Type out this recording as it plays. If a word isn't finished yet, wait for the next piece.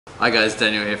Hi guys,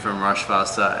 Daniel here from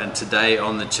Rushfaster, and today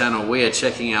on the channel we are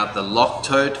checking out the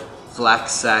Loctote Flak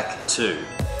Sack II.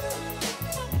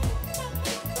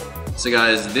 So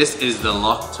guys, this is the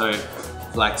Loctote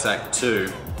Flak Sack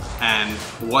II, and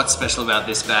what's special about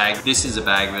this bag? This is a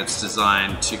bag that's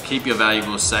designed to keep your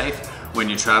valuables safe when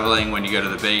you're traveling, when you go to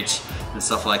the beach and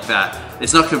stuff like that.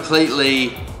 It's not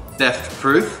completely theft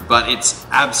proof, but it's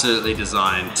absolutely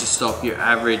designed to stop your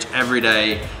average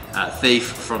everyday thief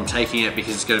from taking it,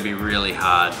 because it's going to be really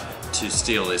hard to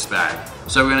steal this bag.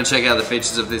 So we're going to check out the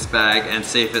features of this bag and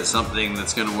see if it's something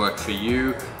that's going to work for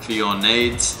you, for your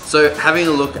needs. So having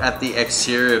a look at the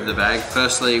exterior of the bag,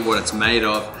 firstly what it's made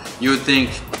of, you would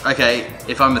think, okay,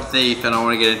 if I'm a thief and I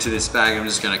want to get into this bag, I'm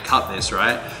just going to cut this,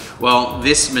 right? Well,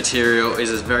 this material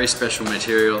is a very special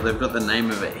material. They've got the name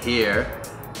of it here.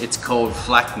 It's called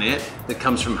FLAKnit. That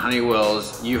comes from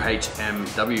Honeywell's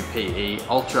UHMWPE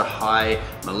Ultra High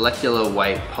Molecular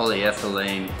Weight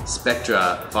Polyethylene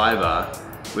Spectra fiber,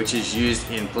 which is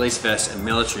used in police vests and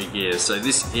military gear. So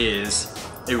this is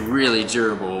a really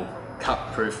durable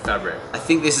cut-proof fabric. I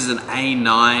think this is an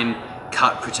A9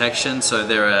 cut protection, so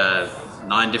there are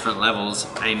 9 different levels,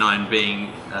 A9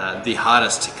 being the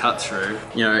hardest to cut through.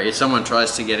 You know, if someone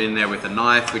tries to get in there with a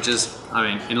knife, which is, I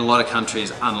mean, in a lot of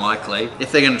countries unlikely,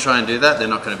 if they're going to try and do that, they're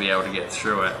not going to be able to get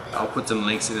through it. I'll put some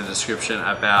links in the description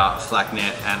about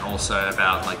FLAKnit and also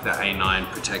about like the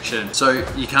A9 protection. So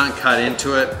you can't cut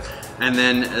into it. And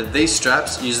then these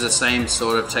straps use the same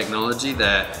sort of technology.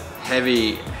 They're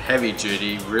heavy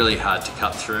duty, really hard to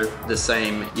cut through. The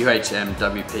same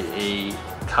UHMWPE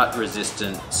cut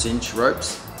resistant cinch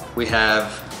ropes. We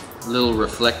have little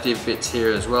reflective bits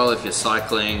here as well if you're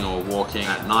cycling or walking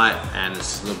at night and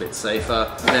it's a little bit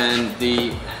safer. Then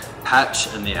the patch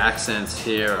and the accents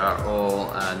here are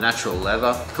all natural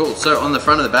leather. Cool, so on the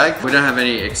front of the bag, we don't have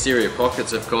any exterior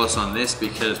pockets of course on this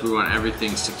because we want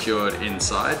everything secured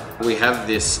inside. We have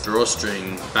this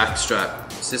drawstring back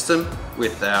strap system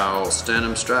with our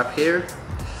sternum strap here,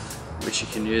 which you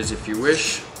can use if you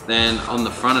wish. Then on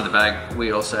the front of the bag,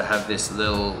 we also have this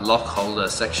little lock holder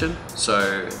section.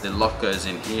 So the lock goes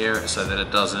in here so that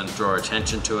it doesn't draw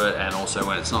attention to it, and also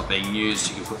when it's not being used,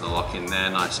 you can put the lock in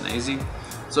there nice and easy.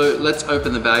 So let's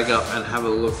open the bag up and have a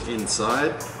look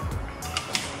inside. Put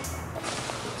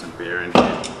some beer in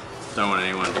here. Don't want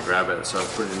anyone to grab it, so I'll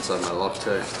put it inside my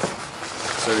Loctote.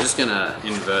 So we're just gonna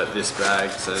invert this bag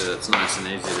so that it's nice and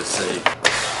easy to see.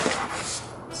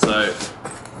 So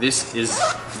this is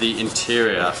the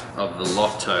interior of the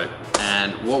Loctote,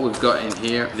 and what we've got in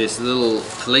here, this little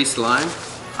police line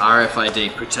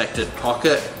RFID protected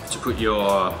pocket to put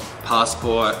your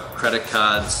passport, credit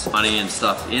cards, money and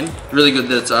stuff in. Really good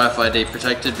that it's RFID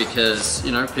protected because,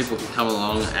 you know, people can come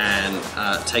along and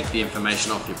take the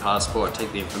information off your passport,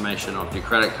 take the information off your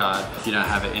credit card if you don't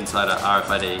have it inside a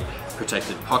RFID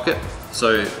protected pocket.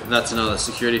 So that's another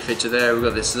security feature there. We've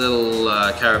got this little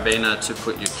carabiner to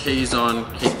put your keys on,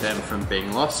 keep them from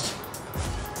being lost.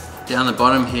 Down the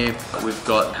bottom here, we've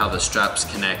got how the straps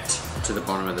connect to the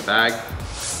bottom of the bag.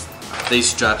 These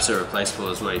straps are replaceable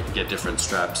as well. You can get different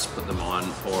straps, put them on,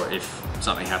 or if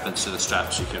something happens to the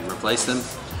straps, you can replace them.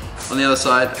 On the other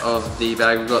side of the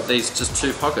bag, we've got these just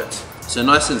 2 pockets. So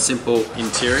nice and simple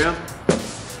interior.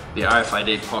 The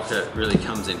RFID pocket really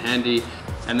comes in handy.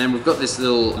 And then we've got this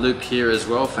little loop here as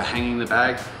well for hanging the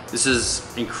bag. This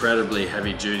is incredibly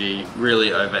heavy duty,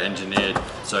 really over engineered,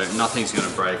 so nothing's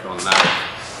gonna break on that.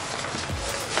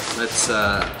 Let's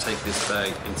take this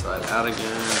bag inside out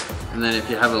again. And then if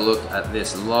you have a look at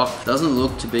this lock, it doesn't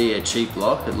look to be a cheap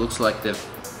lock. It looks like they've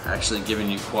actually given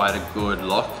you quite a good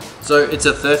lock. So it's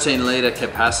a 13-litre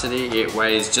capacity. It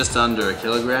weighs just under a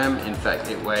kilogram. In fact,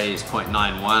 it weighs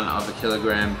 0.91 of a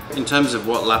kilogram. In terms of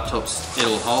what laptops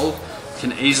it'll hold,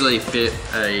 can easily fit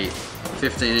a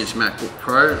 15-inch MacBook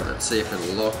Pro. Let's see if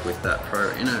it'll lock with that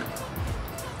Pro in it.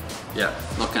 Yeah,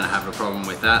 not gonna have a problem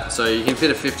with that. So you can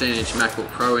fit a 15-inch MacBook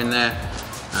Pro in there,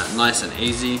 nice and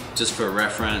easy. Just for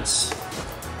reference,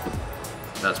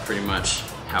 that's pretty much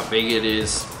how big it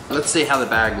is. Let's see how the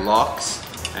bag locks,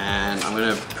 and I'm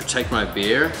gonna protect my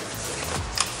beer.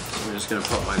 So I'm just gonna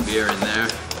put my beer in there.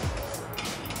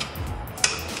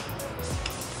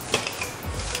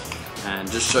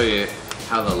 And just show you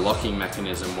how the locking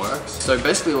mechanism works. So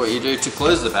basically what you do to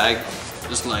close the bag,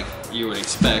 just like you would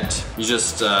expect, you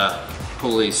just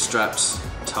pull these straps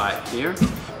tight here.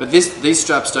 But these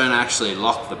straps don't actually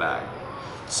lock the bag.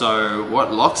 So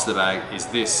what locks the bag is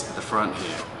this at the front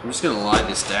here. I'm just gonna lie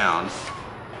this down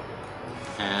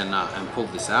and pull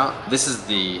this out. This is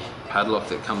the padlock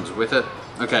that comes with it.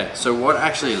 Okay, so what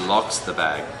actually locks the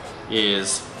bag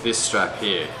is this strap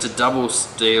here. It's a double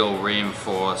steel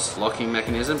reinforced locking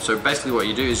mechanism. So basically what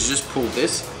you do is you just pull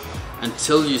this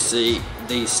until you see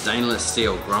these stainless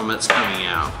steel grommets coming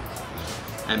out.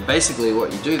 And basically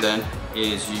what you do then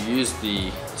is you use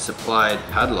the supplied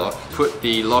padlock, put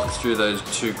the lock through those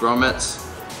two grommets,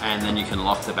 and then you can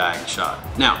lock the bag shut.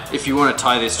 Now, if you want to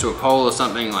tie this to a pole or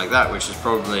something like that, which is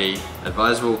probably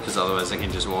advisable because otherwise they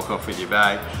can just walk off with your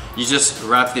bag, you just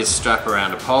wrap this strap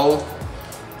around a pole,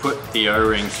 put the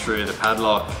O-ring through the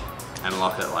padlock and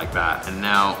lock it like that. And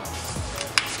now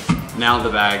the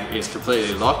bag is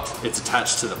completely locked. It's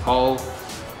attached to the pole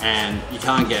and you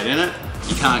can't get in it,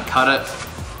 you can't cut it,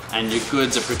 and your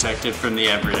goods are protected from the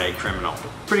everyday criminal.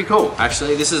 Pretty cool.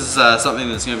 Actually, this is something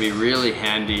that's going to be really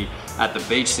handy at the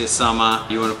beach this summer.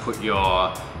 You want to put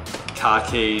your car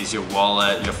keys, your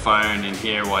wallet, your phone in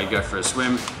here while you go for a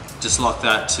swim. Just lock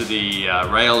that to the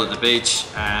rail at the beach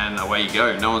and away you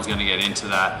go. No one's going to get into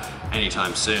that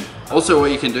anytime soon. Also,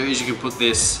 what you can do is you can put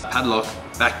this padlock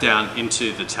back down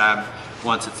into the tab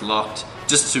once it's locked,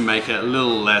 just to make it a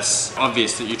little less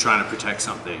obvious that you're trying to protect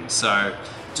something. So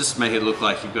just make it look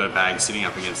like you've got a bag sitting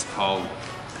up against the pole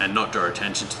and not draw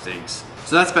attention to things.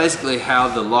 So that's basically how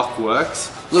the lock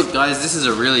works. Look guys, this is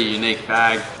a really unique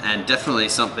bag and definitely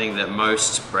something that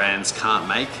most brands can't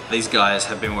make. These guys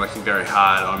have been working very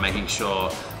hard on making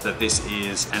sure that this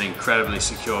is an incredibly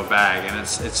secure bag, and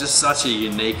it's just such a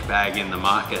unique bag in the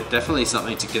market. Definitely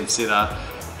something to consider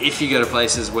if you go to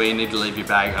places where you need to leave your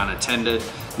bag unattended.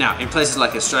 Now, in places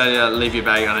like Australia, leave your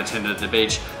bag unattended at the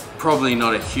beach, probably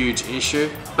not a huge issue,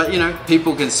 but you know,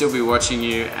 people can still be watching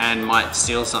you and might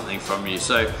steal something from you.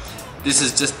 So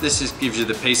this just gives you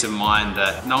the peace of mind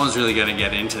that no one's really going to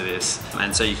get into this,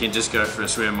 and so you can just go for a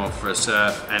swim or for a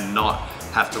surf and not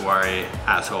have to worry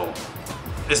at all.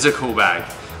 It's a cool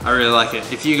bag. I really like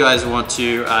it. If you guys want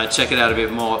to check it out a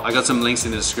bit more, I got some links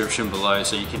in the description below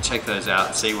so you can check those out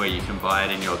and see where you can buy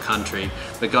it in your country.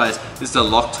 But guys, this is a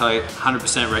Loctote,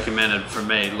 100% recommended from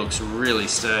me. It looks really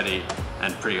sturdy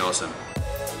and pretty awesome.